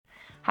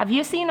Have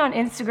you seen on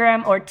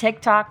Instagram or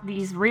TikTok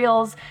these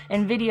reels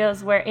and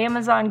videos where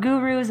Amazon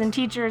gurus and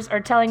teachers are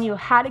telling you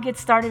how to get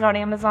started on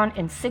Amazon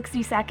in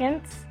 60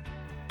 seconds?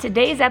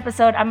 Today's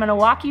episode, I'm going to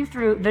walk you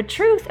through the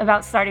truth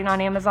about starting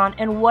on Amazon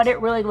and what it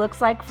really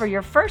looks like for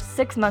your first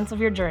 6 months of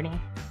your journey.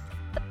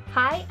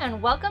 Hi,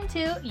 and welcome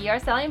to Your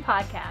Selling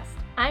Podcast.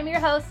 I'm your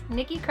host,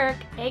 Nikki Kirk,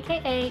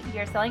 aka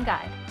Your Selling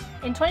Guide.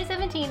 In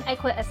 2017, I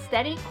quit a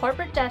steady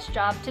corporate desk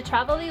job to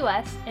travel the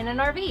US in an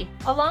RV.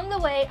 Along the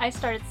way, I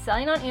started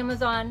selling on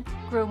Amazon,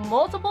 grew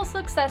multiple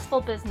successful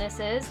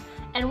businesses,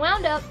 and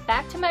wound up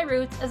back to my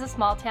roots as a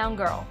small town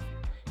girl.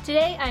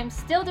 Today, I'm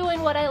still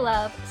doing what I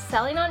love,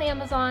 selling on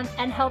Amazon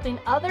and helping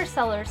other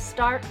sellers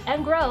start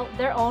and grow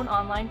their own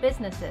online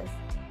businesses.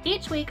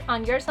 Each week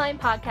on Your Selling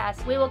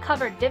Podcast, we will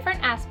cover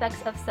different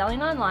aspects of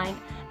selling online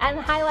and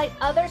highlight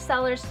other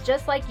sellers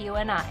just like you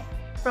and I.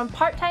 From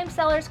part-time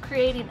sellers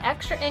creating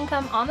extra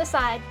income on the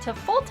side to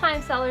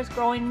full-time sellers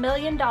growing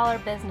million-dollar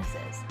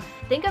businesses.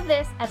 Think of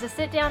this as a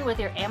sit-down with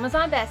your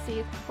Amazon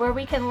bestie where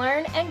we can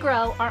learn and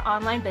grow our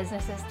online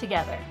businesses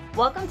together.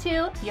 Welcome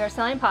to Your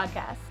Selling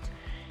Podcast.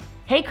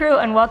 Hey crew,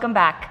 and welcome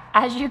back.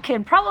 As you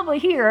can probably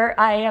hear,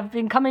 I have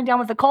been coming down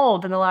with a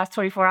cold in the last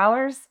 24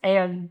 hours,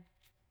 and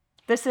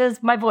this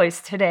is my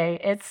voice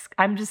today.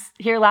 I'm just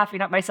here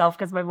laughing at myself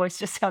because my voice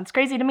just sounds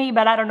crazy to me,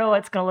 but I don't know what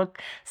it's going to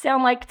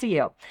sound like to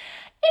you.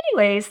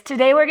 Anyways,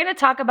 today we're going to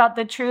talk about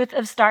the truth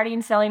of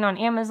starting selling on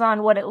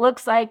Amazon, what it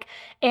looks like.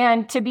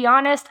 And to be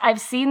honest,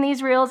 I've seen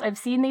these reels, I've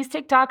seen these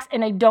TikToks,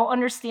 and I don't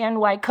understand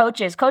why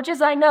coaches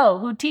I know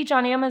who teach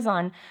on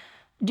Amazon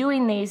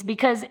doing these,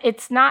 because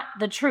it's not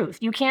the truth.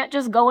 You can't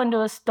just go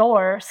into a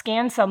store,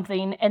 scan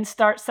something, and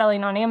start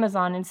selling on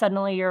Amazon and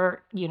suddenly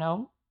you're,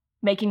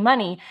 making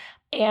money.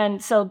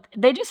 And so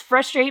they just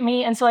frustrate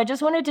me. And so I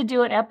just wanted to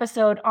do an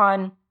episode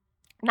on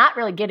not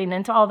really getting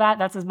into all that.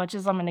 That's as much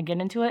as I'm going to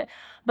get into it.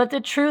 But the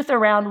truth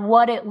around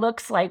what it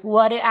looks like,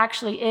 what it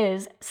actually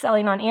is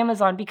selling on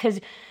Amazon, because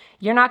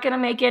you're not going to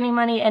make any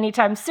money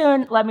anytime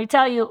soon, let me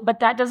tell you, but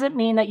that doesn't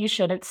mean that you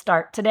shouldn't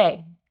start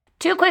today.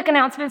 2 quick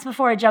announcements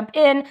before I jump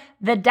in.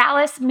 The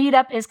Dallas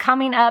meetup is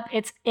coming up.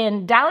 It's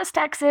in Dallas,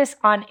 Texas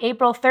on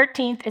April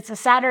 13th. It's a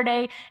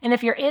Saturday. And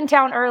if you're in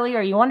town early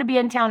or you want to be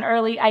in town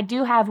early, I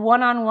do have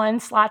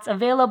one-on-one slots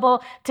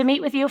available to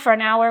meet with you for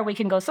an hour. We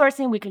can go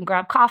sourcing, we can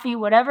grab coffee,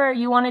 whatever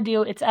you want to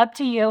do. It's up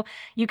to you.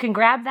 You can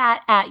grab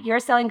that at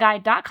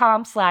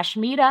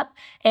yoursellingguide.com/meetup.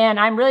 And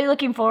I'm really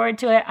looking forward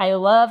to it. I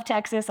love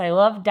Texas. I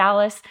love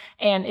Dallas.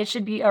 And it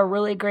should be a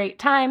really great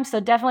time. So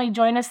definitely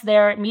join us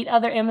there. Meet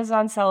other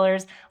Amazon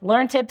sellers.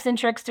 Learn tips and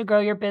tricks to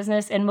grow your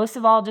business, and most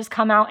of all, just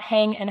come out,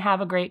 hang, and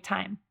have a great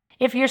time.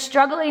 If you're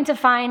struggling to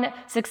find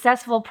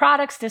successful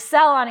products to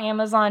sell on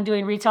Amazon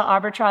doing retail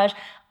arbitrage,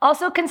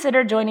 also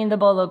consider joining the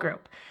Bolo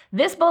group.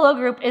 This Bolo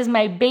group is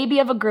my baby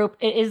of a group.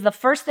 It is the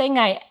first thing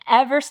I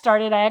ever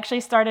started. I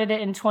actually started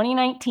it in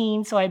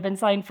 2019, so I've been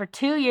selling for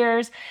 2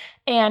 years.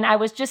 And I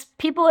was just,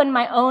 people in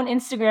my own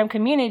Instagram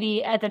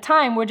community at the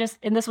time were just,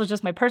 and this was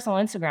just my personal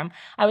Instagram,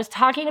 I was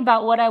talking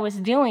about what I was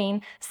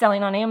doing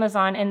selling on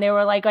Amazon, and they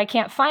were like, I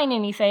can't find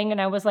anything. And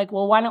I was like,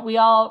 well, why don't we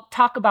all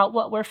talk about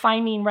what we're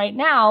finding right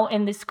now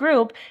in this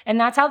group? And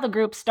that's how the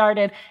group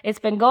started. It's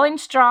been going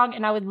strong,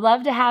 and I would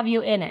love to have you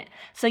in it.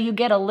 So you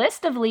get a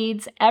list of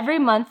leads every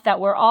month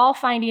that we're all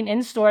finding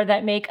in store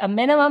that make a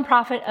minimum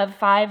profit of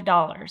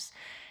 $5.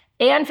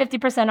 And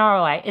 50%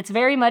 ROI. It's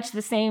very much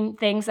the same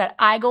things that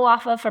I go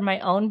off of for my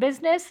own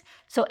business.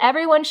 So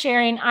everyone's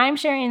sharing, I'm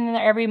sharing in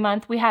there every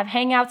month. We have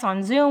hangouts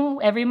on Zoom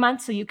every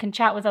month so you can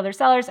chat with other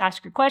sellers,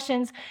 ask your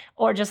questions,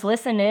 or just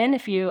listen in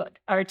if you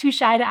are too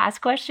shy to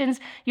ask questions.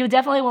 You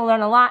definitely will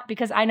learn a lot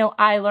because I know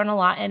I learn a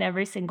lot in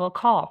every single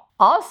call.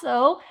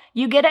 Also,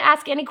 you get to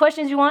ask any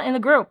questions you want in the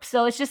group.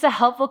 So it's just a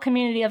helpful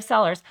community of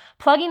sellers.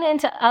 Plugging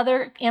into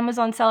other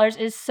Amazon sellers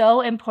is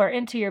so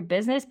important to your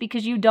business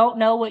because you don't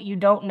know what you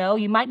don't know.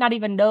 You might not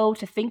even know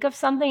to think of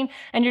something,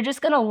 and you're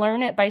just going to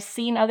learn it by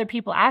seeing other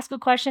people ask a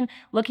question,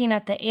 looking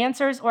at the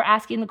answers, or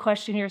asking the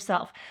question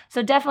yourself.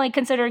 So definitely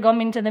consider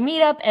going to the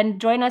meetup and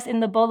join us in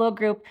the Bolo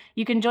group.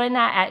 You can join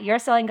that at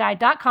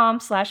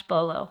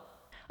yoursellingguide.com/Bolo.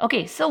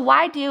 Okay, so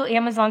why do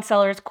Amazon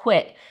sellers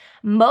quit?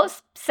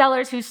 Most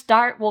sellers who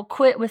start will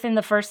quit within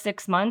the first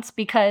 6 months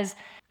because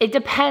it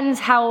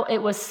depends how it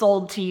was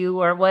sold to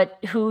you or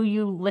who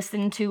you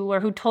listened to or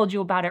who told you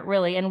about it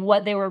really and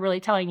what they were really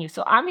telling you.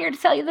 So I'm here to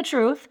tell you the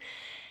truth.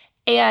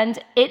 And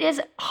it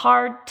is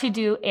hard to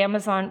do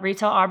Amazon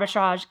retail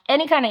arbitrage,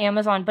 any kind of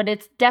Amazon, but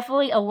it's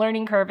definitely a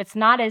learning curve. It's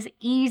not as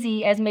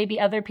easy as maybe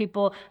other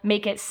people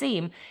make it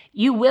seem.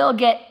 You will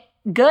get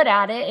good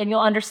at it and you'll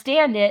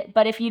understand it,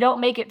 but if you don't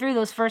make it through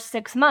those first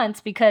 6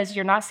 months because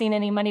you're not seeing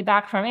any money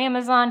back from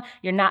Amazon,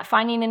 you're not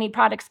finding any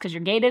products because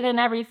you're gated and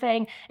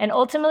everything, and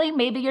ultimately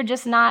maybe you're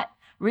just not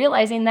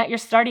realizing that you're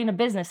starting a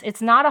business. It's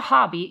not a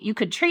hobby. You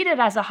could treat it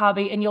as a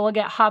hobby and you'll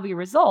get hobby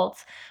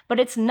results, but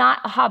it's not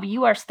a hobby.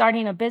 You are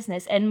starting a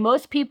business, and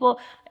most people,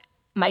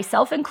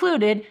 myself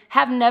included,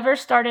 have never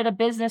started a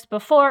business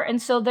before,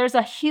 and so there's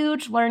a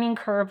huge learning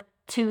curve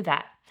to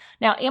that.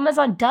 Now,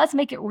 Amazon does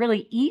make it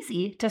really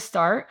easy to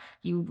start.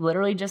 You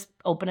literally just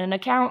open an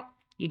account,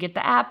 You get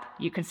the app,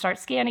 you can start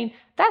scanning.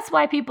 That's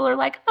why people are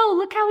like, oh,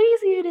 look how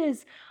easy it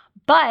is.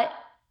 But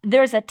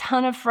there's a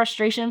ton of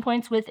frustration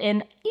points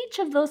within each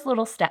of those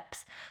little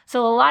steps.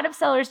 So a lot of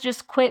sellers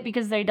just quit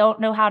because they don't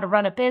know how to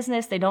run a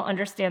business. They don't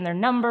understand their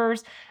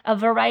numbers, a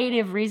variety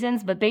of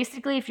reasons. But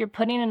basically, if you're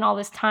putting in all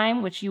this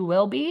time, which you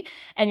will be,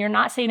 and you're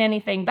not saying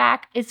anything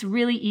back, it's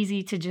really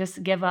easy to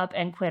just give up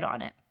and quit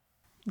on it.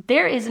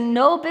 There is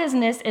no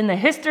business in the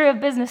history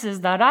of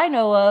businesses that I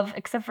know of,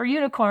 except for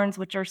unicorns,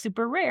 which are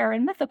super rare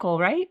and mythical,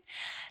 right?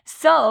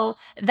 So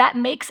that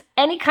makes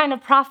any kind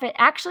of profit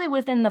actually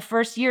within the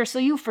first year. So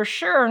you for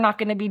sure are not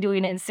going to be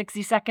doing it in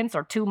 60 seconds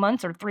or 2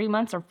 months or 3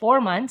 months or 4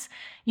 months.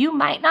 You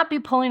might not be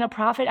pulling a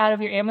profit out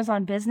of your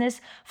Amazon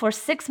business for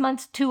 6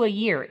 months to a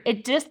year.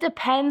 It just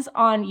depends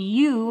on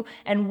you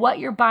and what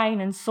you're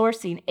buying and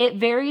sourcing. It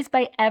varies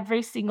by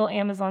every single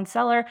Amazon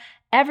seller.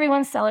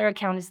 Everyone's seller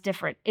account is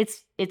different.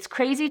 It's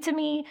crazy to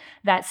me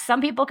that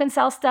some people can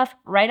sell stuff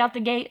right out the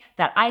gate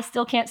that I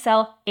still can't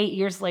sell 8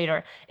 years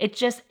later. It's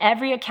just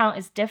every account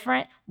is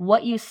different.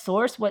 What you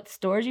source, what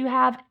stores you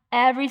have,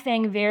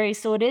 everything varies.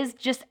 So it is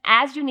just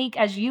as unique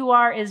as you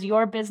are is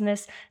your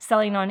business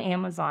selling on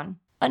Amazon.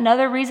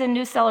 Another reason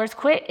new sellers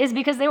quit is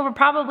because they were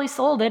probably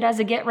sold it as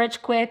a get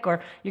rich quick,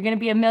 or you're going to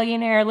be a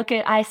millionaire. Look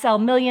at, I sell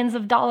millions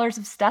of dollars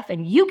of stuff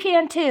and you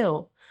can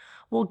too.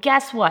 Well,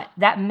 guess what?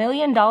 That $1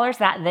 million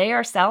that they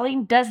are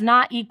selling does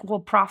not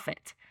equal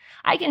profit.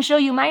 I can show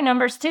you my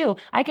numbers too.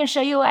 I can show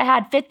you I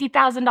had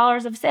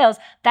 $50,000 of sales.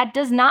 That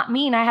does not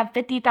mean I have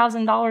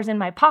 $50,000 in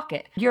my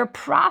pocket. Your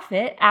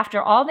profit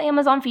after all the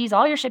Amazon fees,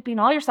 all your shipping,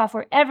 all your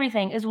software,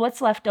 everything is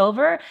what's left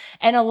over.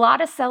 And a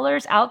lot of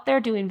sellers out there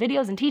doing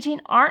videos and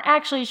teaching aren't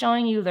actually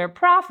showing you their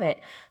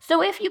profit.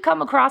 So if you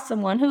come across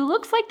someone who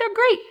looks like they're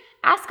great,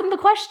 ask them the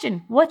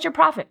question, what's your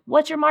profit?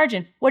 What's your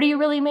margin? What are you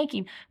really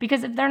making?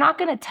 Because if they're not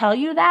going to tell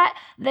you that,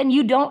 then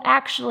you don't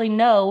actually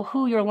know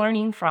who you're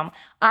learning from.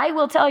 I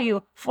will tell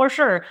you for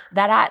sure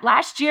that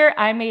last year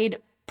I made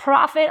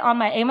profit on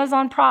my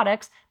Amazon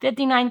products,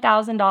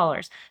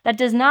 $59,000. That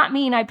does not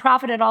mean I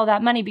profited all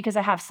that money because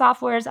I have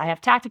softwares, I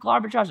have Tactical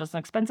Arbitrage, that's an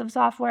expensive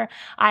software,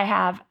 I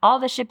have all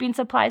the shipping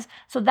supplies.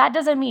 So that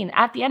doesn't mean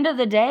at the end of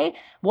the day,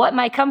 what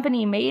my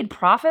company made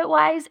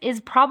profit-wise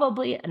is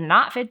probably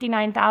not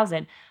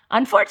 $59,000.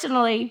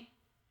 Unfortunately,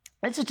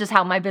 this is just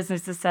how my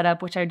business is set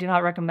up, which I do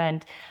not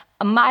recommend.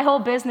 My whole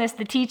business,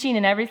 the teaching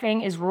and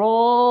everything is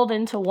rolled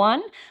into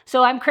one.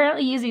 So I'm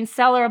currently using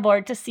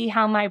Sellerboard to see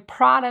how my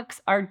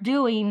products are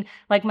doing,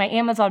 like my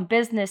Amazon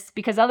business,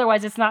 because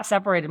otherwise it's not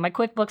separated. My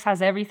QuickBooks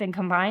has everything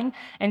combined.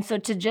 And so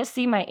to just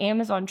see my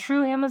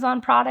true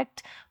Amazon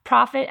product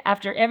profit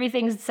after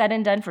everything's said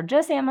and done for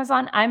just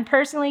Amazon, I'm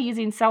personally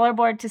using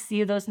Sellerboard to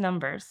see those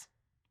numbers.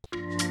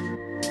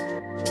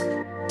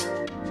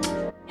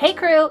 Hey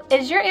crew,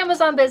 is your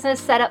Amazon business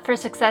set up for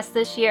success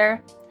this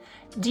year?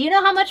 Do you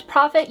know how much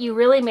profit you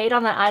really made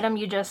on that item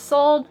you just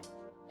sold?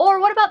 Or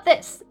what about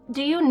this?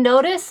 Do you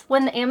notice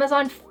when the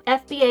Amazon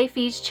FBA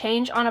fees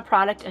change on a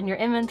product in your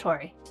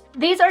inventory?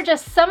 These are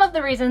just some of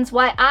the reasons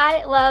why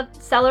I love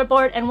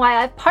Sellerboard and why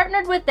I've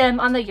partnered with them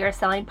on the You're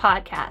Selling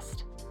podcast.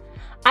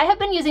 I have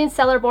been using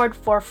Sellerboard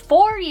for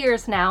 4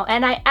 years now,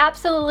 and I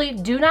absolutely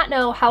do not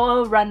know how I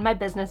will run my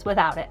business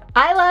without it.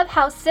 I love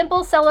how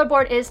simple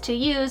Sellerboard is to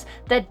use.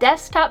 The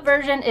desktop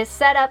version is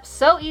set up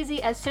so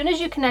easy. As soon as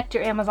you connect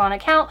your Amazon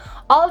account,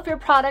 all of your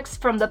products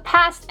from the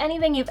past,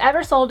 anything you've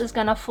ever sold is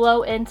gonna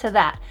flow into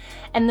that.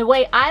 And the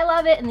way I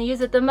love it and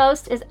use it the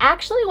most is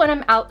actually when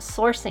I'm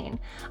outsourcing.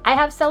 I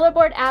have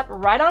Sellerboard app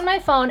right on my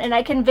phone and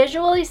I can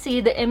visually see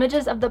the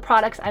images of the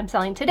products I'm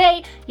selling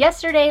today,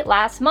 yesterday,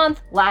 last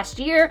month, last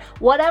year,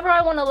 whatever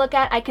I want to look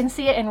at, I can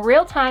see it in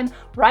real time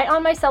right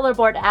on my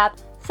Sellerboard app.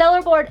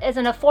 Sellerboard is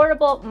an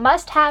affordable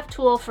must-have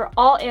tool for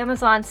all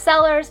Amazon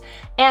sellers.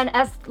 And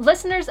as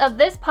listeners of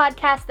this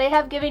podcast, they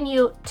have given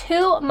you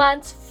 2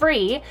 months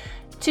free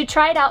to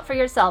try it out for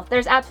yourself.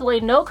 There's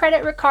absolutely no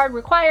credit card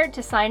required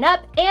to sign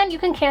up, and you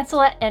can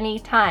cancel at any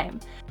time.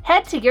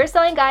 Head to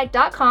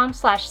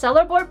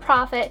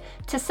yoursellingguide.com/sellerboardprofit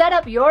to set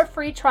up your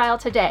free trial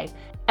today.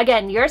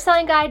 Again,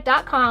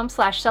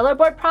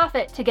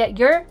 yoursellingguide.com/sellerboardprofit to get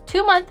your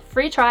 2-month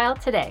free trial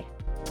today.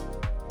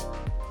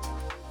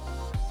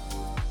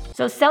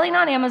 So selling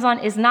on Amazon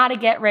is not a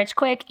get rich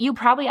quick. You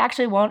probably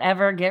actually won't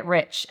ever get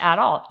rich at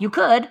all. You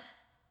could.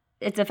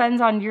 It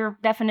depends on your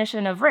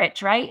definition of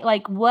rich, right?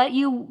 Like what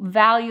you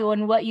value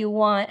and what you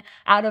want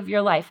out of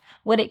your life.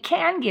 What it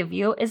can give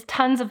you is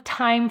tons of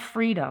time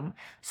freedom.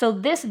 So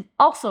this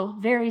also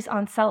varies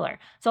on seller.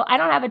 So I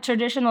don't have a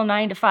traditional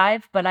 9 to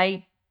 5, but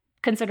I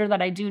consider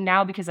that I do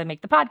now because I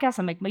make the podcast,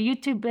 I make my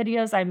YouTube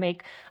videos, I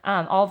make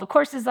all the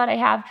courses that I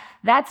have.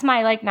 That's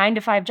my 9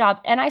 to 5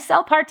 job. And I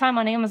sell part-time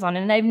on Amazon,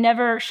 and I've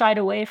never shied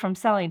away from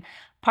selling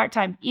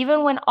part-time.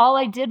 Even when all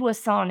I did was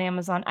sell on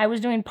Amazon, I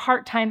was doing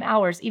part-time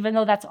hours, even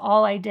though that's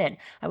all I did.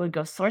 I would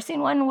go sourcing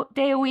 1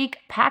 day a week,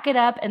 pack it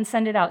up, and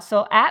send it out.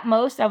 So at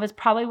most, I was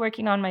probably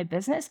working on my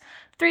business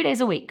 3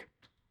 days a week.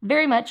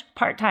 Very much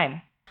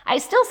part-time. I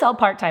still sell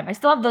part-time. I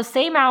still have those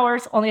same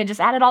hours, only I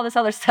just added all this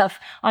other stuff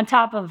on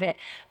top of it.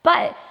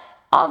 But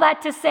all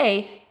that to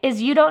say,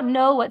 is you don't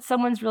know what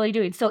someone's really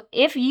doing. So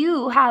if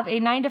you have a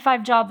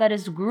 9-to-5 job that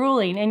is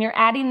grueling and you're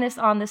adding this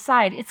on the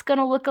side, it's going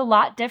to look a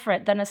lot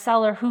different than a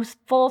seller whose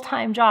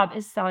full-time job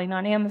is selling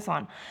on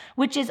Amazon,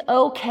 which is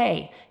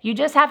okay. You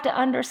just have to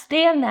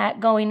understand that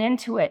going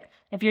into it.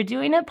 If you're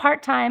doing it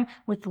part-time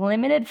with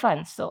limited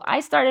funds. So I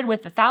started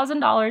with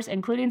 $1,000,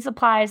 including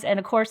supplies and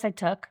a course I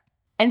took.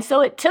 And so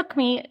it took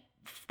me,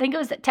 I think it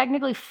was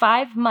technically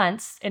 5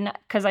 months,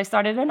 because I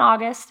started in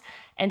August.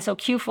 And so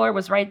Q4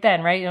 was right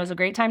then, right? It was a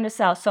great time to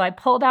sell. So I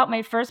pulled out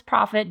my first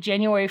profit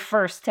January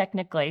 1st,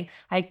 technically.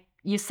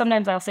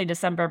 Sometimes I'll say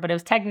December, but it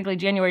was technically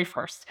January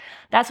 1st.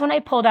 That's when I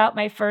pulled out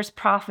my first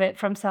profit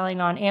from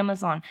selling on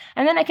Amazon.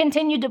 And then I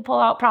continued to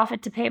pull out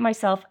profit to pay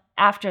myself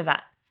after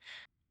that.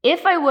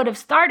 If I would have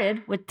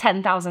started with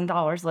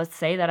 $10,000, let's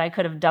say, that I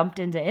could have dumped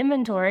into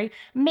inventory,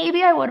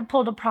 maybe I would have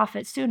pulled a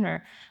profit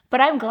sooner.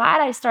 But I'm glad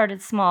I started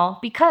small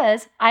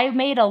because I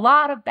made a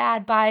lot of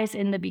bad buys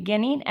in the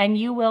beginning, and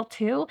you will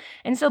too.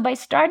 And so by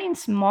starting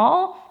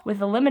small with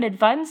the limited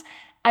funds,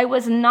 I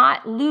was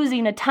not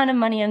losing a ton of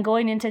money and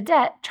going into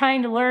debt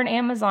trying to learn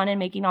Amazon and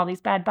making all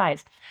these bad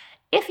buys.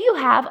 If you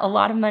have a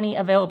lot of money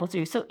available to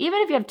you, so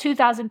even if you have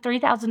 $2,000,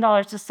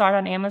 $3,000 to start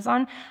on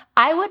Amazon,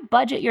 I would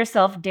budget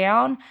yourself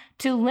down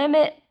to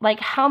limit like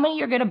how many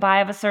you're going to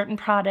buy of a certain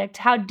product,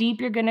 how deep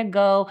you're going to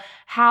go,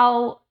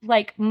 how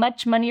like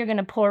much money you're going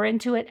to pour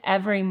into it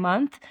every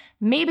month.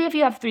 Maybe if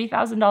you have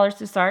 $3,000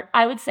 to start,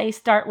 I would say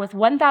start with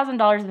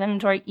 $1,000 of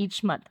inventory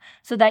each month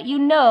so that you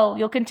know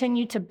you'll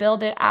continue to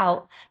build it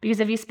out.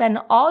 Because if you spend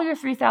all your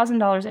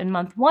 $3,000 in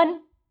month one,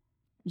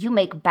 you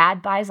make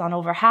bad buys on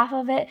over half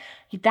of it.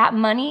 That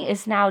money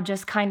is now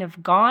just kind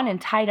of gone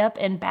and tied up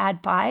in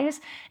bad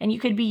buys, and you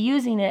could be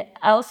using it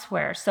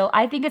elsewhere. So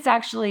I think it's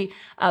actually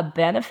a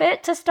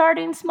benefit to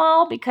starting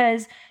small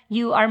because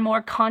you are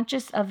more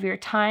conscious of your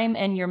time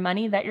and your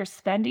money that you're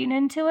spending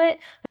into it.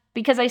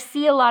 Because I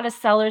see a lot of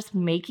sellers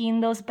making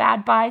those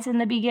bad buys in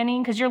the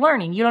beginning because you're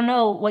learning. You don't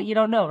know what you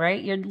don't know,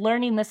 right? You're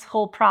learning this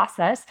whole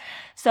process.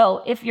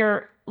 So if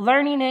you're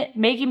learning it,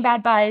 making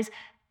bad buys,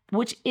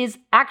 which is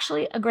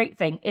actually a great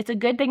thing. It's a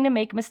good thing to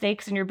make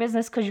mistakes in your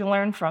business because you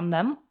learn from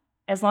them,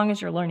 as long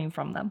as you're learning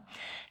from them.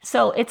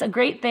 So it's a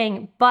great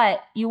thing,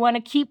 but you want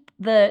to keep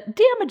the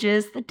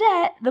damages, the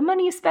debt, the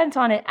money you spent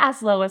on it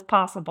as low as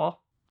possible.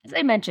 As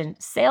I mentioned,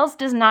 sales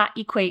does not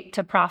equate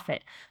to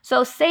profit.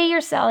 So say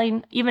you're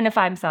selling, even if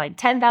I'm selling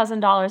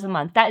 $10,000 a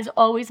month, that is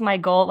always my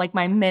goal. Like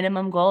my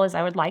minimum goal is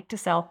I would like to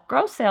sell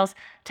gross sales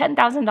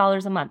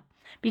 $10,000 a month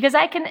because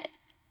I can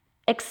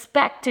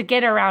expect to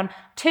get around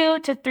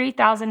 $2,000 to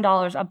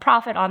 $3,000 of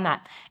profit on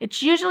that.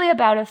 It's usually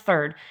about a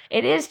third.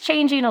 It is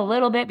changing a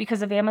little bit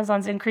because of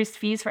Amazon's increased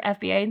fees for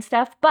FBA and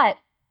stuff, but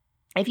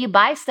if you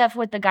buy stuff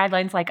with the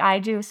guidelines like I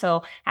do, so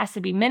it has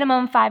to be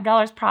minimum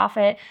 $5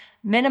 profit,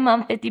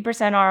 minimum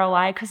 50%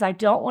 ROI, because I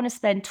don't want to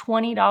spend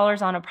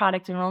 $20 on a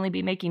product and only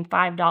be making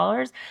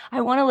 $5.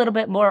 I want a little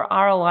bit more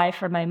ROI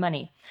for my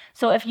money.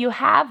 So if you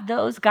have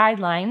those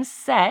guidelines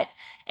set,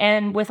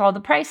 and with all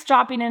the price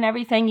dropping and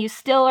everything, you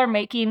still are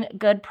making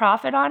good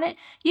profit on it,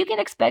 you can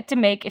expect to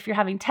make, if you're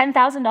having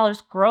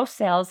 $10,000 gross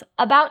sales,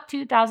 about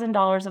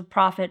 $2,000 of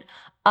profit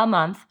a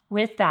month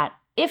with that.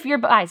 If your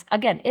buys,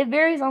 again, it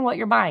varies on what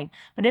you're buying,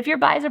 but if your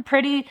buys are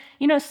pretty,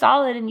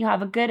 solid and you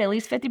have a good, at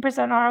least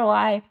 50%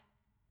 ROI,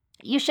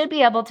 you should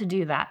be able to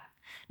do that.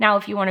 Now,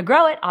 if you want to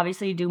grow it,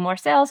 obviously you do more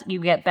sales, you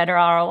get better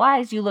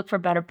ROIs, you look for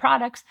better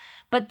products,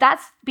 but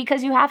that's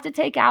because you have to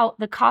take out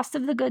the cost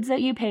of the goods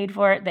that you paid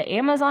for it, the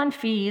Amazon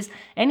fees,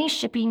 any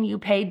shipping you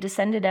paid to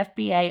send it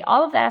FBA,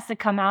 all of that has to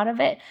come out of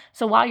it.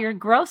 So while your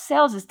gross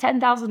sales is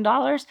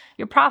 $10,000,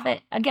 your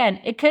profit, again,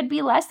 it could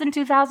be less than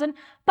 $2,000,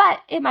 but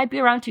it might be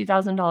around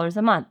 $2,000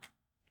 a month.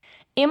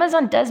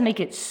 Amazon does make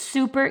it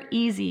super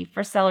easy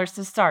for sellers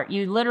to start.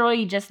 You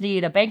literally just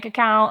need a bank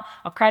account,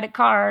 a credit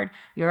card,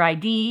 your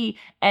ID,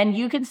 and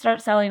you can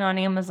start selling on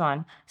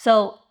Amazon.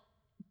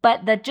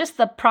 But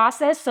the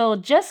process, so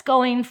just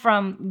going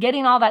from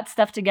getting all that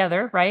stuff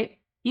together, right?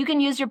 You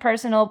can use your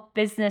personal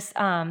business, you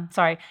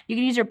can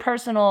use your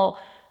personal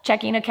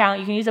checking account.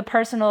 You can use a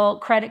personal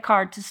credit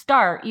card to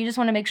start. You just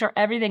want to make sure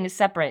everything is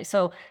separate.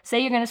 So say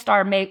you're going to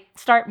start May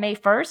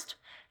 1st.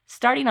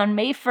 Starting on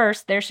May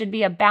 1st, there should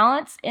be a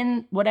balance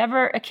in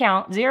whatever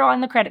account, zero on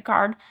the credit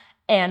card,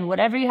 and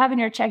whatever you have in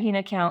your checking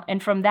account.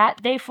 And from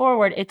that day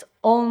forward, it's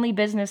only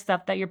business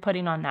stuff that you're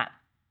putting on that.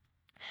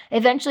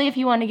 Eventually, if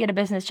you want to get a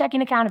business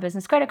checking account, a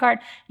business credit card,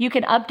 you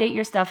can update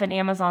your stuff in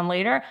Amazon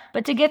later.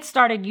 But to get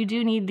started, you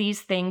do need these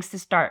things to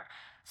start.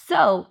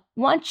 So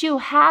once you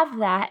have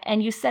that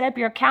and you set up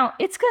your account,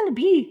 it's going to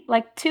be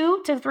like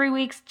 2 to 3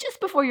 weeks just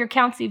before your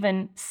account's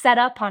even set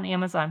up on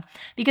Amazon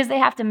because they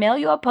have to mail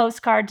you a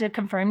postcard to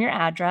confirm your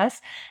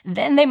address.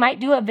 Then they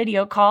might do a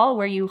video call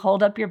where you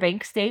hold up your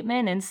bank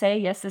statement and say,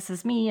 yes, this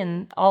is me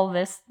and all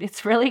this.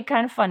 It's really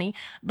kind of funny,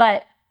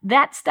 but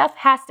that stuff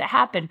has to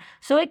happen.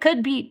 So it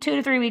could be 2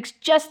 to 3 weeks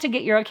just to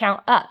get your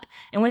account up.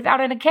 And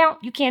without an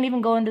account, you can't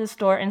even go into the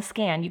store and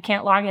scan. You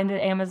can't log into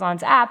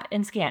Amazon's app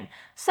and scan.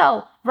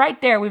 So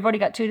right there, we've already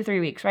got 2 to 3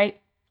 weeks, right?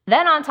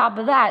 Then on top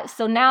of that,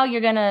 so now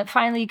you're going to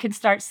finally you can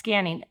start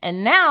scanning.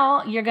 And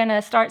now you're going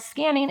to start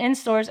scanning in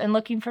stores and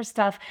looking for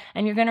stuff.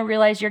 And you're going to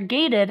realize you're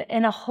gated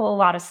in a whole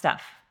lot of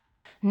stuff.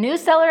 New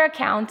seller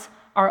accounts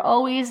are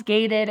always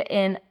gated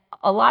in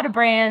a lot of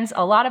brands,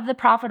 a lot of the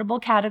profitable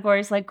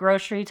categories like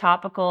grocery,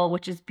 topical,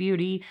 which is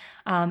beauty,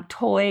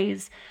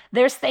 toys.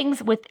 There's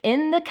things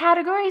within the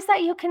categories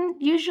that you can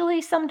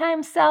usually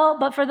sometimes sell,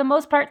 but for the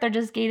most part, they're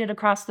just gated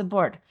across the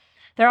board.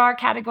 There are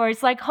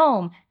categories like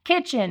home,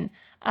 kitchen,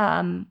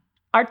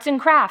 arts and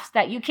crafts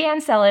that you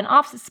can sell, in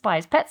office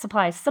supplies, pet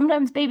supplies,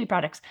 sometimes baby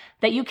products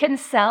that you can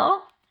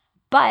sell.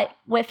 But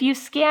if you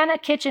scan a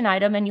kitchen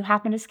item and you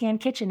happen to scan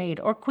KitchenAid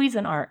or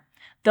Cuisinart,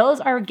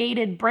 those are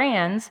gated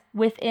brands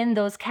within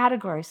those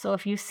categories. So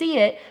if you see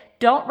it,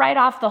 don't write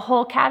off the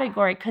whole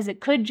category because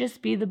it could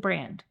just be the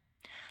brand.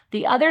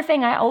 The other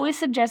thing I always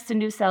suggest to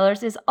new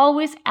sellers is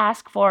always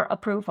ask for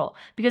approval,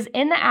 because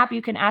in the app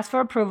you can ask for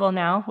approval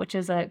now, which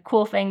is a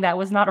cool thing that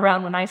was not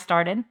around when I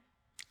started.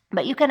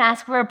 But you can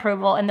ask for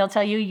approval and they'll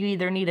tell you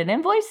either need an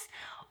invoice,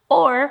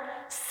 or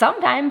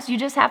sometimes you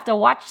just have to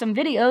watch some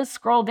videos,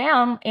 scroll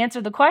down, answer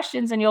the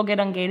questions, and you'll get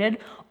ungated,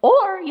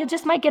 or you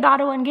just might get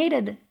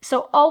auto-ungated.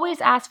 So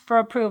always ask for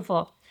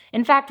approval.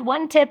 In fact,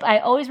 one tip I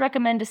always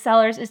recommend to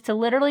sellers is to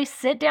literally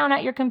sit down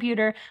at your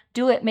computer,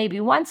 do it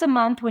maybe once a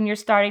month when you're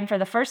starting for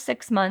the first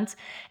 6 months,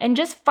 and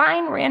just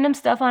find random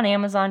stuff on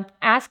Amazon,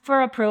 ask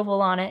for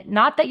approval on it.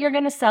 Not that you're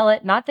going to sell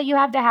it, not that you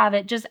have to have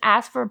it, just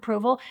ask for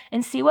approval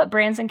and see what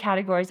brands and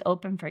categories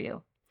open for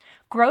you.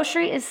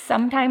 Grocery is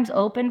sometimes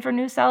open for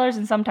new sellers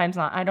and sometimes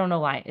not. I don't know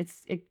why.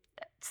 It's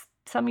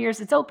some years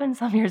it's open,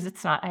 some years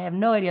it's not. I have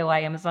no idea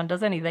why Amazon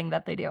does anything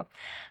that they do.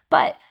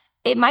 But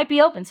it might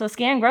be open. So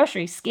scan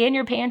grocery, scan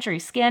your pantry,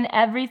 scan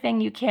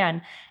everything you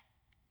can.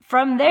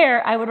 From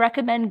there, I would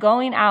recommend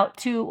going out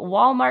to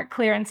Walmart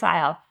clearance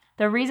aisle.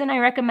 The reason I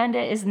recommend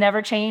it is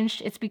never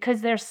changed. It's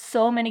because there's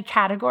so many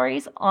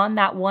categories on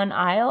that one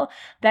aisle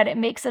that it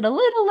makes it a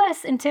little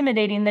less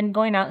intimidating than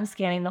going out and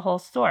scanning the whole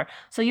store.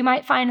 So you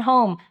might find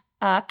home,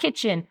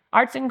 kitchen,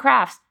 arts and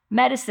crafts,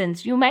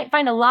 medicines. You might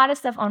find a lot of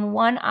stuff on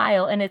one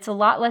aisle and it's a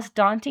lot less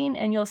daunting,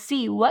 and you'll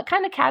see what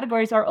kind of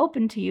categories are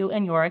open to you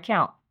in your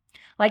account.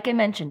 Like I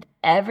mentioned,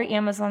 every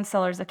Amazon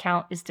seller's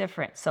account is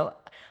different. So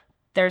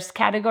there's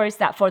categories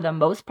that for the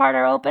most part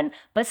are open,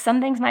 but some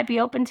things might be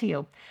open to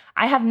you.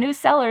 I have new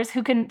sellers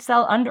who can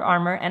sell Under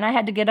Armour, and I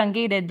had to get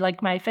ungated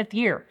like my 5th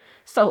year.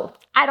 So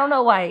I don't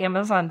know why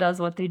Amazon does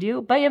what they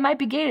do, but it might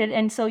be gated,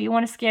 and so you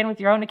want to scan with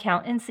your own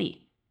account and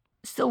see.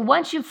 So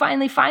once you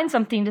finally find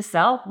something to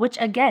sell, which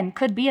again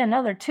could be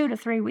another 2 to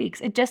 3 weeks,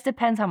 it just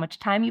depends how much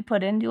time you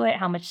put into it,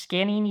 how much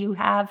scanning you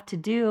have to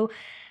do,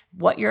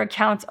 what your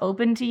account's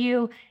open to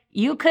you.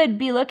 You could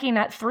be looking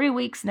at 3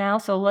 weeks now.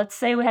 So let's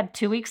say we had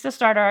 2 weeks to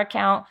start our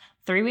account,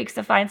 3 weeks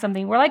to find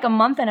something. We're like a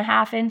month and a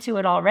half into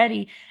it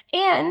already.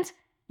 And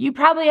you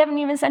probably haven't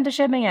even sent a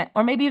shipment yet.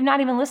 Or maybe you've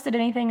not even listed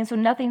anything and so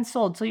nothing's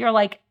sold. So you're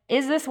like,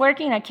 is this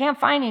working? I can't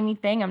find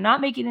anything. I'm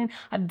not making it.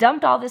 I've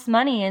dumped all this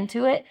money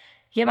into it.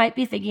 You might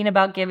be thinking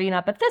about giving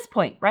up at this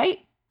point, right?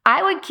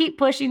 I would keep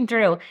pushing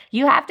through.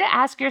 You have to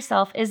ask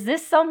yourself, is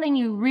this something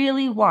you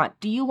really want?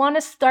 Do you want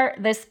to start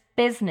this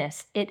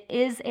business? It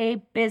is a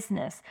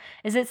business.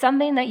 Is it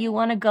something that you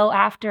want to go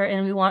after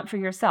and you want for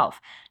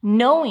yourself?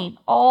 Knowing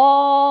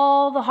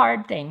all the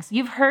hard things.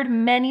 You've heard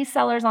many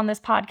sellers on this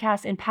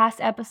podcast in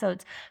past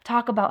episodes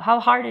talk about how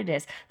hard it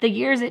is, the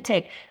years it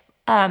takes.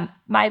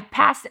 My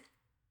past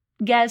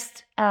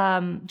guest,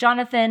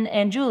 Jonathan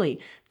and Julie,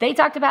 they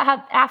talked about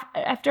how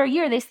after a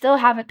year, they still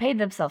haven't paid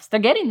themselves. They're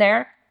getting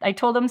there. I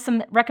told them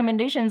some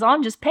recommendations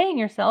on just paying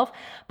yourself.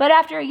 But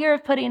after a year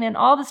of putting in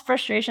all these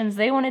frustrations,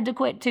 they wanted to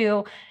quit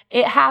too.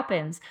 It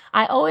happens.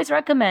 I always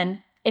recommend,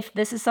 if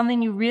this is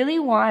something you really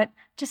want,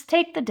 just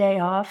take the day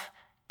off.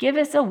 Give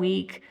us a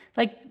week.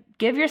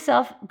 Give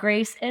yourself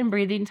grace and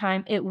breathing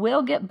time. It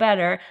will get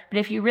better. But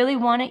if you really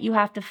want it, you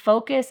have to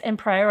focus and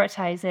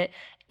prioritize it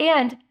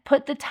and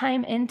put the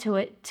time into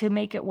it to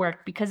make it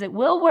work, because it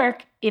will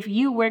work if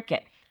you work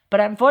it. But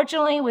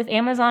unfortunately, with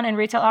Amazon and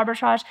retail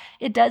arbitrage,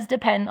 it does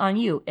depend on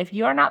you. If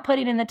you're not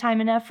putting in the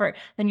time and effort,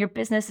 then your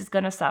business is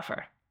going to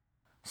suffer.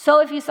 So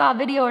if you saw a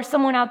video or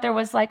someone out there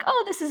was like,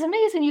 oh, this is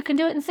amazing, you can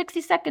do it in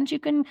 60 seconds, you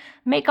can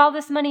make all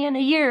this money in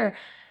a year,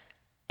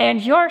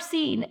 and you're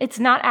seeing it's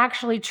not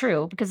actually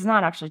true, because it's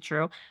not actually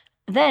true,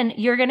 then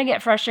you're going to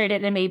get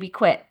frustrated and maybe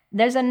quit.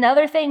 There's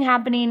another thing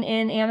happening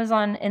in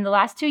Amazon in the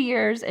last 2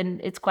 years,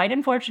 and it's quite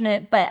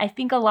unfortunate, but I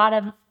think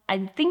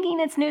I'm thinking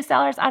it's new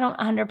sellers. I don't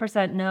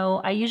 100%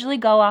 know. I usually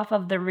go off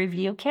of the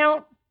review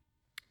count.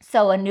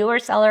 So a newer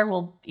seller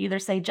will either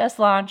say just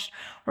launched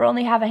or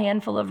only have a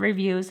handful of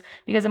reviews,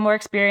 because a more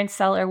experienced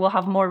seller will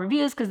have more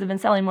reviews because they've been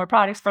selling more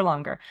products for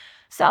longer.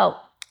 So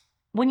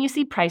when you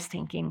see price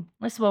tanking,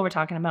 this is what we're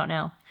talking about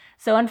now.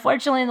 So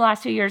unfortunately, in the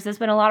last 2 years, there's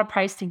been a lot of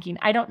price thinking.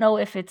 I don't know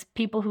if it's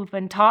people who've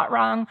been taught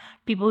wrong,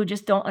 people who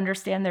just don't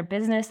understand their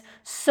business.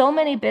 So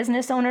many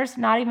business owners,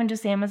 not even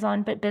just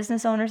Amazon, but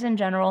business owners in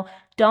general,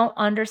 don't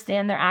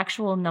understand their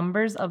actual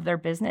numbers of their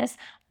business.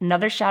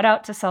 Another shout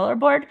out to Seller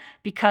Board,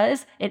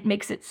 because it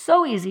makes it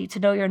so easy to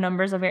know your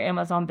numbers of your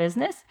Amazon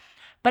business.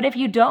 But if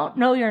you don't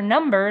know your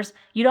numbers,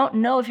 you don't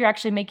know if you're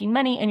actually making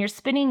money, and you're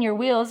spinning your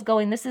wheels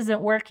going, this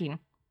isn't working.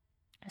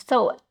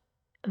 So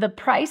the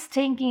price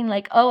tanking,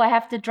 like, oh, I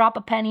have to drop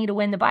a penny to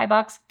win the buy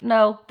box.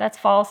 No, that's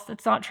false.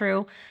 That's not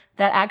true.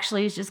 That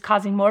actually is just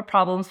causing more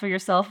problems for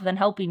yourself than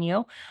helping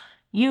you.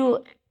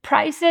 You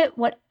price it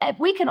if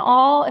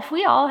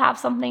we all have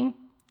something,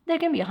 there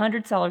can be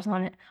 100 sellers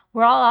on it.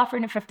 We're all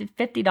offering it for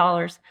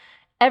 $50.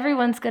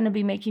 Everyone's going to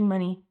be making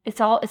money. It's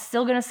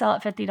still going to sell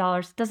at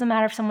 $50. Doesn't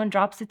matter if someone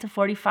drops it to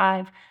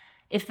 45.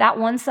 If that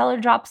one seller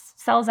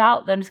sells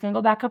out, then it's going to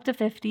go back up to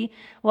 50.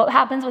 What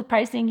happens with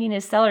price thinking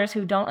is sellers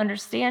who don't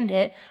understand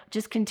it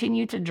just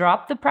continue to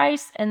drop the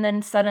price. And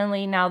then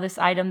suddenly now this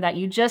item that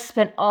you just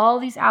spent all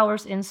these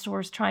hours in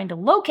stores trying to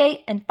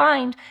locate and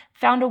found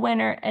a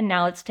winner, and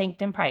now it's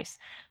tanked in price.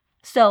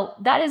 So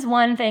that is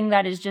one thing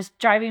that is just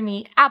driving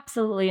me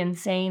absolutely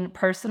insane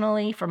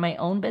personally for my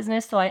own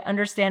business. So I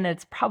understand that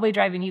it's probably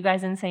driving you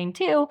guys insane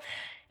too,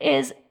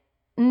 is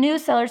new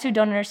sellers who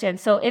don't understand.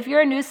 So if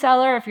you're a new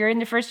seller, if you're in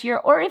the first year,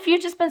 or if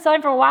you've just been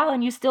selling for a while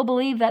and you still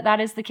believe that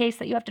that is the case,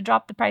 that you have to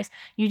drop the price,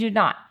 you do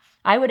not.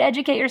 I would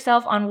educate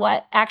yourself on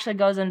what actually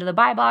goes into the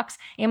buy box.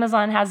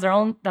 Amazon has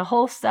the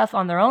whole stuff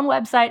on their own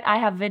website. I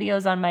have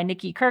videos on my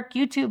Nikki Kirk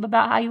YouTube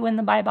about how you win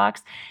the buy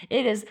box.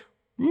 It is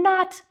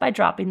not by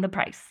dropping the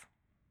price.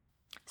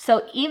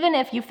 So even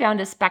if you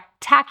found a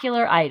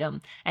spectacular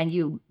item and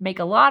you make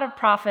a lot of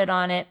profit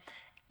on it,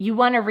 you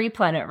want to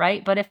replen it,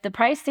 right? But if the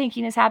price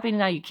tanking is happening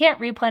now, you can't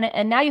replen it,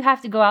 and now you have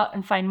to go out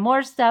and find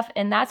more stuff,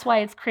 and that's why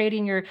it's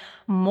creating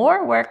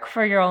more work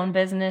for your own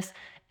business.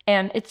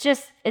 And it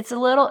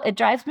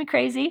drives me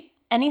crazy.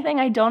 Anything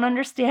I don't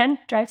understand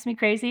drives me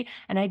crazy,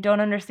 and I don't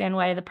understand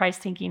why the price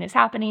tanking is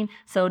happening,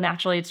 so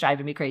naturally it's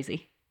driving me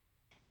crazy.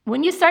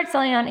 When you start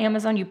selling on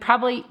Amazon,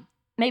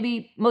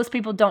 maybe most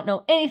people don't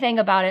know anything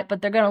about it, but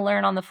they're going to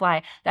learn on the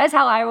fly. That's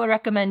how I would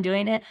recommend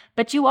doing it,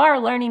 but you are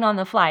learning on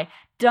the fly.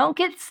 Don't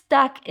get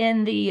stuck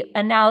in the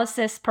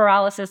analysis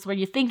paralysis where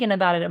you're thinking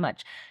about it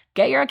much.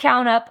 Get your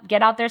account up,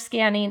 get out there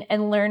scanning,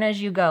 and learn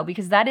as you go,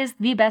 because that is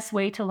the best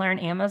way to learn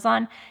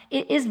Amazon.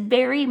 It is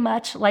very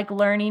much like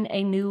learning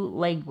a new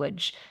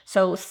language.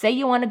 So say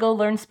you want to go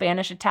learn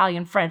Spanish,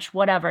 Italian, French,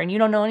 whatever, and you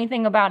don't know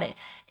anything about it.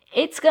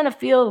 It's going to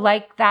feel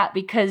like that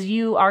because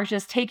you are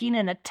just taking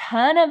in a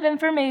ton of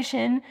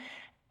information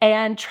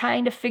and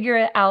trying to figure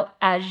it out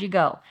as you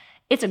go.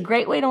 It's a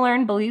great way to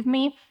learn, believe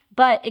me,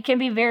 but it can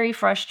be very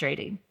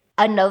frustrating.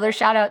 Another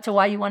shout out to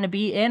why you want to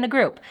be in a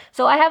group.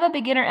 So I have a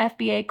beginner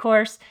FBA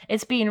course.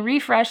 It's being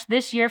refreshed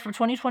this year for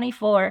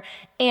 2024.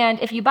 And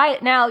if you buy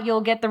it now, you'll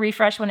get the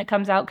refresh when it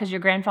comes out because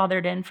you're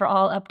grandfathered in for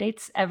all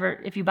updates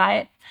ever if you buy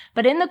it.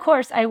 But in the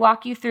course, I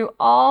walk you through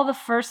all the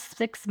first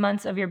 6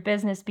 months of your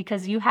business,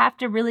 because you have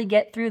to really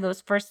get through those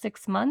first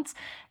 6 months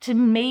to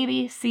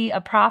maybe see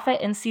a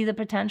profit and see the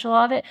potential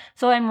of it.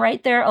 So I'm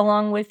right there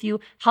along with you,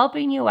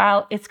 helping you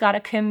out. It's got a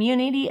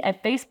community, a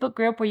Facebook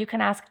group where you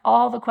can ask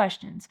all the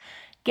questions.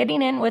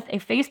 Getting in with a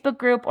Facebook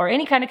group or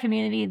any kind of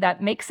community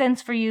that makes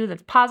sense for you,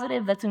 that's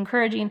positive, that's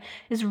encouraging,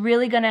 is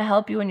really going to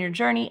help you in your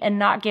journey and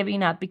not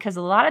giving up. Because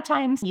a lot of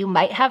times you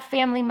might have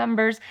family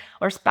members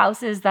or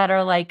spouses that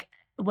are like,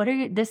 what are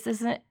you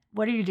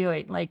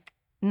doing? Like,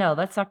 no,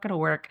 that's not going to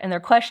work. And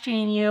they're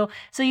questioning you.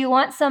 So you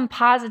want some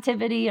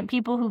positivity and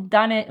people who've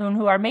done it and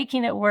who are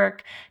making it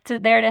work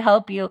there to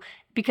help you,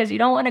 because you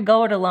don't want to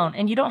go it alone,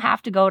 and you don't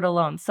have to go it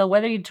alone. So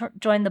whether you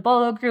join the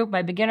Bolo group,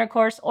 my beginner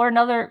course, or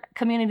another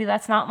community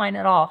that's not mine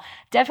at all,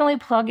 definitely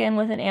plug in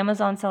with an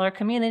Amazon seller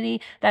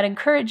community that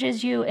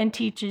encourages you and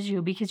teaches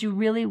you, because you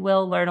really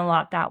will learn a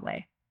lot that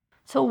way.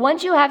 So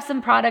once you have some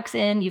products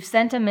in, you've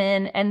sent them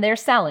in, and they're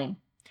selling,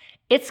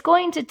 it's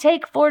going to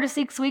take 4 to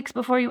 6 weeks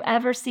before you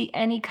ever see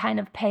any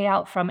kind of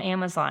payout from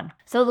Amazon.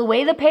 So the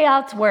way the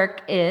payouts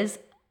work is,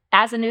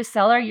 as a new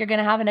seller, you're going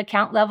to have an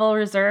account level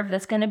reserve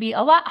that's going to be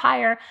a lot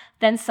higher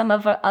than some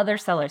of the other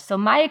sellers. So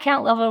my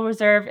account level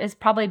reserve is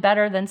probably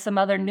better than some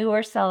other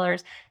newer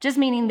sellers, just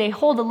meaning they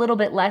hold a little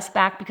bit less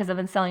back because I've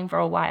been selling for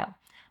a while.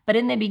 But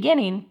in the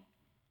beginning,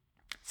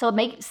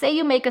 say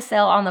you make a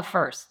sale on the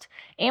 1st.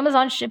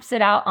 Amazon ships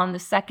it out on the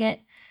 2nd.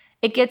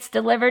 It gets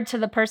delivered to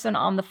the person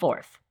on the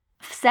 4th.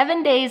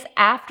 7 days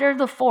after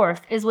the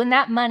 4th is when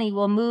that money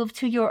will move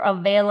to your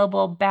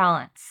available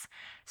balance.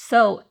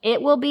 So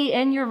it will be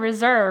in your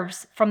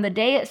reserves from the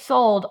day it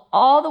sold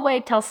all the way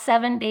till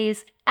 7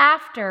 days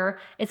after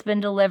it's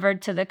been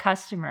delivered to the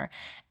customer.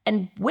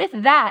 And with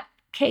that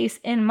case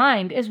in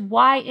mind is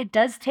why it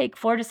does take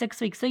 4 to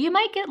 6 weeks. So you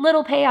might get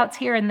little payouts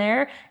here and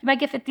there. You might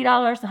get $50,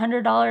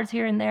 $100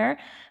 here and there,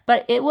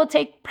 but it will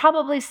take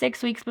probably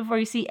 6 weeks before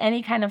you see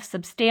any kind of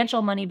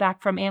substantial money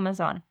back from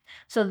Amazon.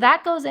 So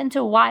that goes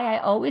into why I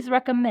always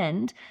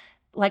recommend,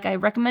 like I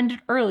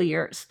recommended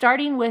earlier,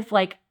 starting with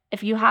like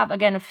if you have,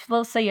 again,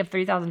 let's say you have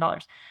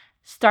 $3,000,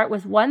 start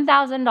with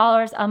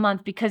 $1,000 a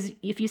month, because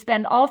if you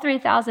spend all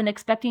 $3,000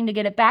 expecting to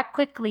get it back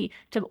quickly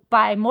to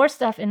buy more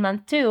stuff in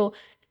month 2,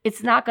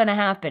 it's not going to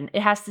happen.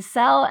 It has to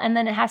sell, and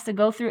then it has to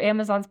go through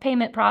Amazon's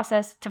payment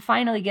process to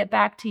finally get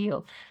back to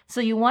you.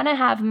 So you want to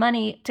have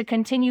money to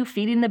continue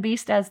feeding the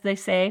beast, as they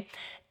say,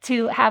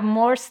 to have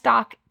more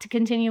stock to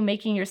continue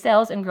making your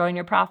sales and growing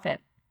your profit.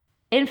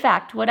 In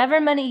fact,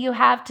 whatever money you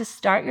have to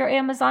start your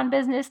Amazon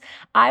business,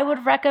 I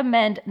would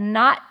recommend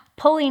not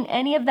pulling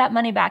any of that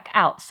money back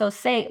out. So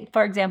say,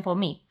 for example,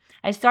 me,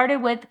 I started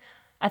with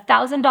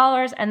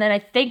 $1,000, and then I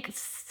think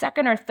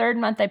second or third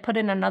month I put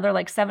in another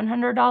like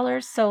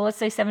 $700. So let's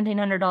say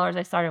 $1,700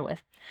 I started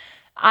with.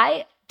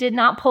 I did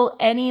not pull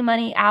any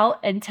money out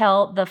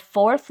until the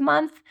 4th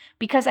month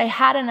because I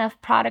had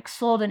enough products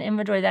sold in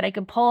inventory that I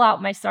could pull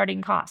out my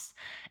starting costs.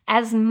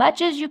 As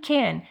much as you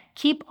can,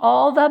 keep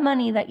all the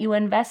money that you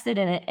invested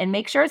in it and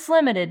make sure it's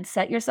limited.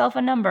 Set yourself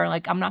a number,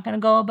 like I'm not going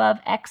to go above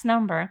X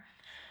number,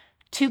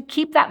 to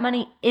keep that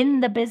money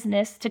in the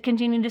business to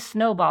continue to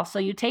snowball. So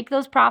you take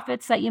those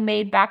profits that you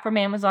made back from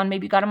Amazon,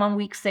 maybe you got them on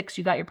week 6,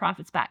 you got your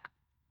profits back.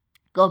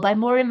 Go buy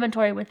more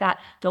inventory with that.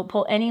 Don't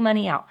pull any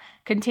money out.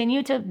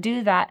 Continue to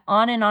do that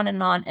on and on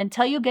and on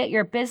until you get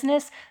your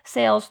business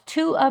sales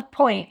to a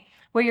point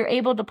where you're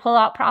able to pull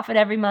out profit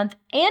every month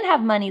and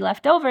have money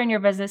left over in your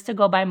business to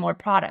go buy more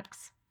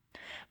products.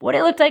 What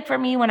it looked like for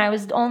me when I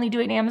was only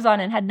doing Amazon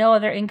and had no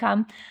other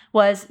income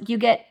was you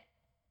get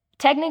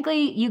a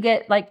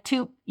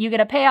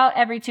payout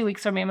every 2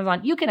 weeks from Amazon.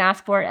 You can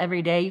ask for it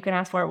every day. You can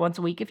ask for it once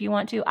a week if you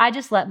want to. I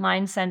just let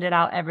mine send it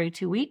out every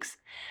 2 weeks.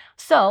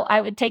 So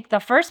I would take the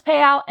first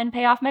payout and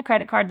pay off my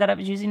credit card that I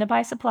was using to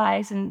buy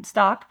supplies and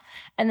stock.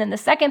 And then the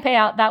second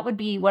payout, that would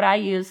be what I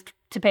used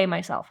to pay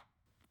myself.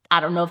 I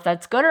don't know if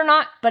that's good or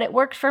not, but it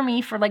worked for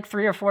me for like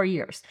 3 or 4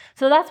 years.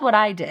 So that's what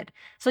I did.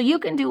 So you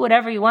can do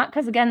whatever you want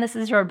because, again, this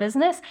is your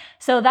business.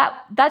 So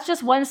that's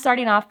just one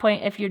starting off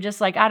point. If you're just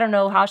like, I don't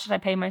know, how should I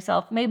pay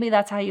myself? Maybe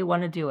that's how you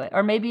want to do it.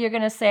 Or maybe you're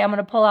going to say, I'm going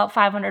to pull out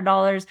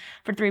 $500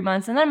 for 3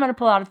 months, and then I'm going to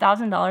pull out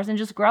 $1,000 and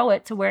just grow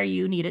it to where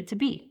you need it to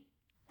be.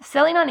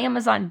 Selling on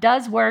Amazon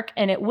does work,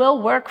 and it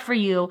will work for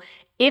you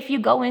if you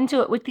go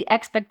into it with the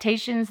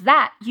expectations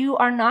that you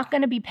are not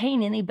going to be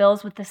paying any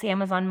bills with this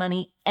Amazon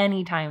money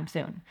anytime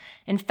soon.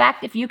 In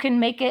fact, if you can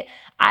make it,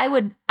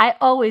 I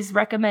always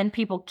recommend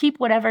people keep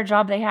whatever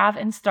job they have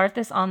and start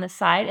this on the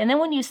side. And then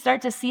when you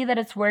start to see that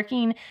it's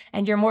working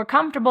and you're more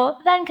comfortable,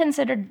 then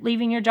consider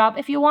leaving your job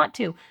if you want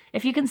to.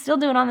 If you can still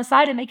do it on the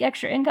side and make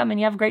extra income and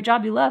you have a great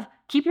job you love,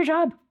 keep your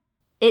job.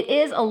 It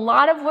is a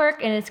lot of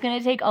work, and it's going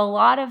to take a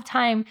lot of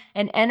time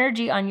and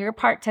energy on your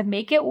part to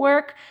make it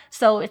work.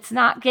 So it's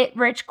not get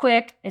rich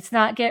quick. It's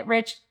not get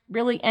rich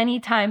really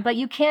anytime, but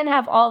you can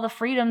have all the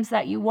freedoms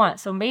that you want.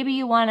 So maybe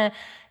you want to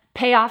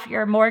pay off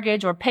your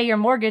mortgage or pay your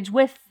mortgage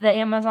with the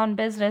Amazon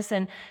business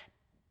and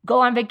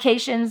go on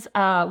vacations,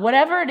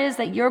 whatever it is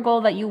that your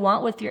goal that you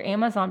want with your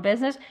Amazon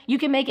business, you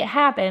can make it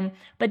happen,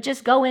 but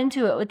just go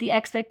into it with the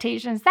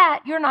expectations that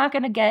you're not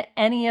going to get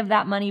any of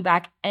that money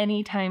back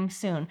anytime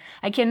soon.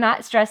 I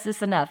cannot stress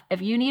this enough.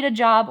 If you need a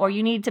job or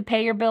you need to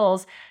pay your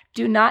bills,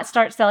 do not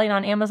start selling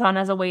on Amazon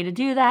as a way to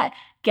do that.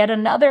 Get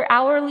another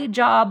hourly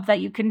job that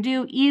you can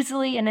do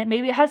easily, and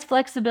maybe it has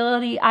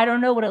flexibility. I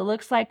don't know what it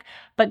looks like,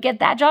 but get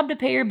that job to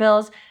pay your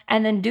bills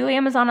and then do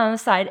Amazon on the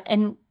side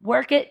and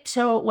work it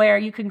to where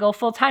you can go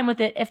full time with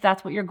it if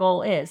that's what your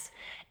goal is.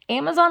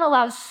 Amazon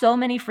allows so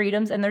many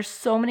freedoms, and there's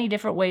so many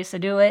different ways to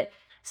do it.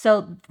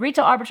 So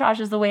retail arbitrage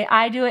is the way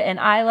I do it, and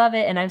I love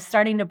it. And I'm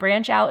starting to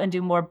branch out and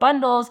do more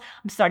bundles.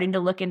 I'm starting to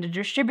look into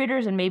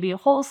distributors and maybe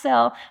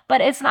wholesale,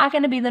 but it's not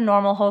going to be the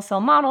normal wholesale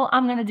model.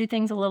 I'm going to do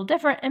things a little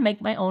different and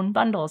make my own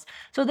bundles.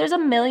 So there's a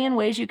million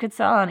ways you could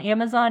sell on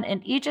Amazon,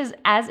 and each is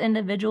as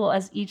individual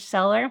as each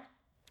seller.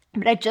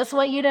 But I just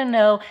want you to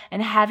know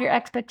and have your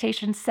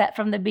expectations set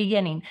from the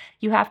beginning.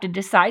 You have to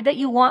decide that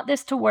you want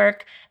this to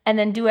work and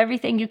then do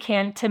everything you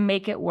can to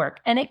make it work.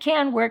 And it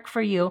can work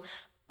for you,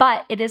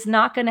 but it is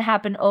not going to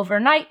happen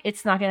overnight.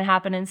 It's not going to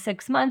happen in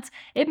 6 months.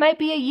 It might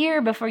be a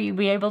year before you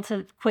be able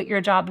to quit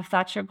your job if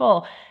that's your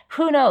goal.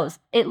 Who knows?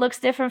 It looks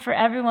different for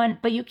everyone,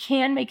 but you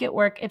can make it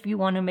work if you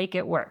want to make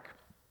it work.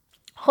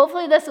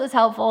 Hopefully this was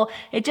helpful.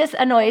 It just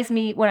annoys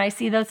me when I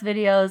see those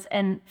videos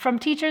and from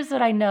teachers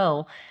that I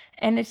know.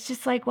 And it's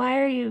just like, why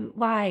are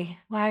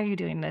you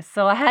doing this?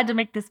 So I had to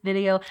make this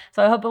video.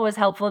 So I hope it was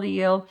helpful to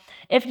you.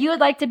 If you would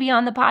like to be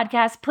on the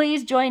podcast,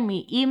 please join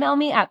me. Email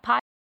me at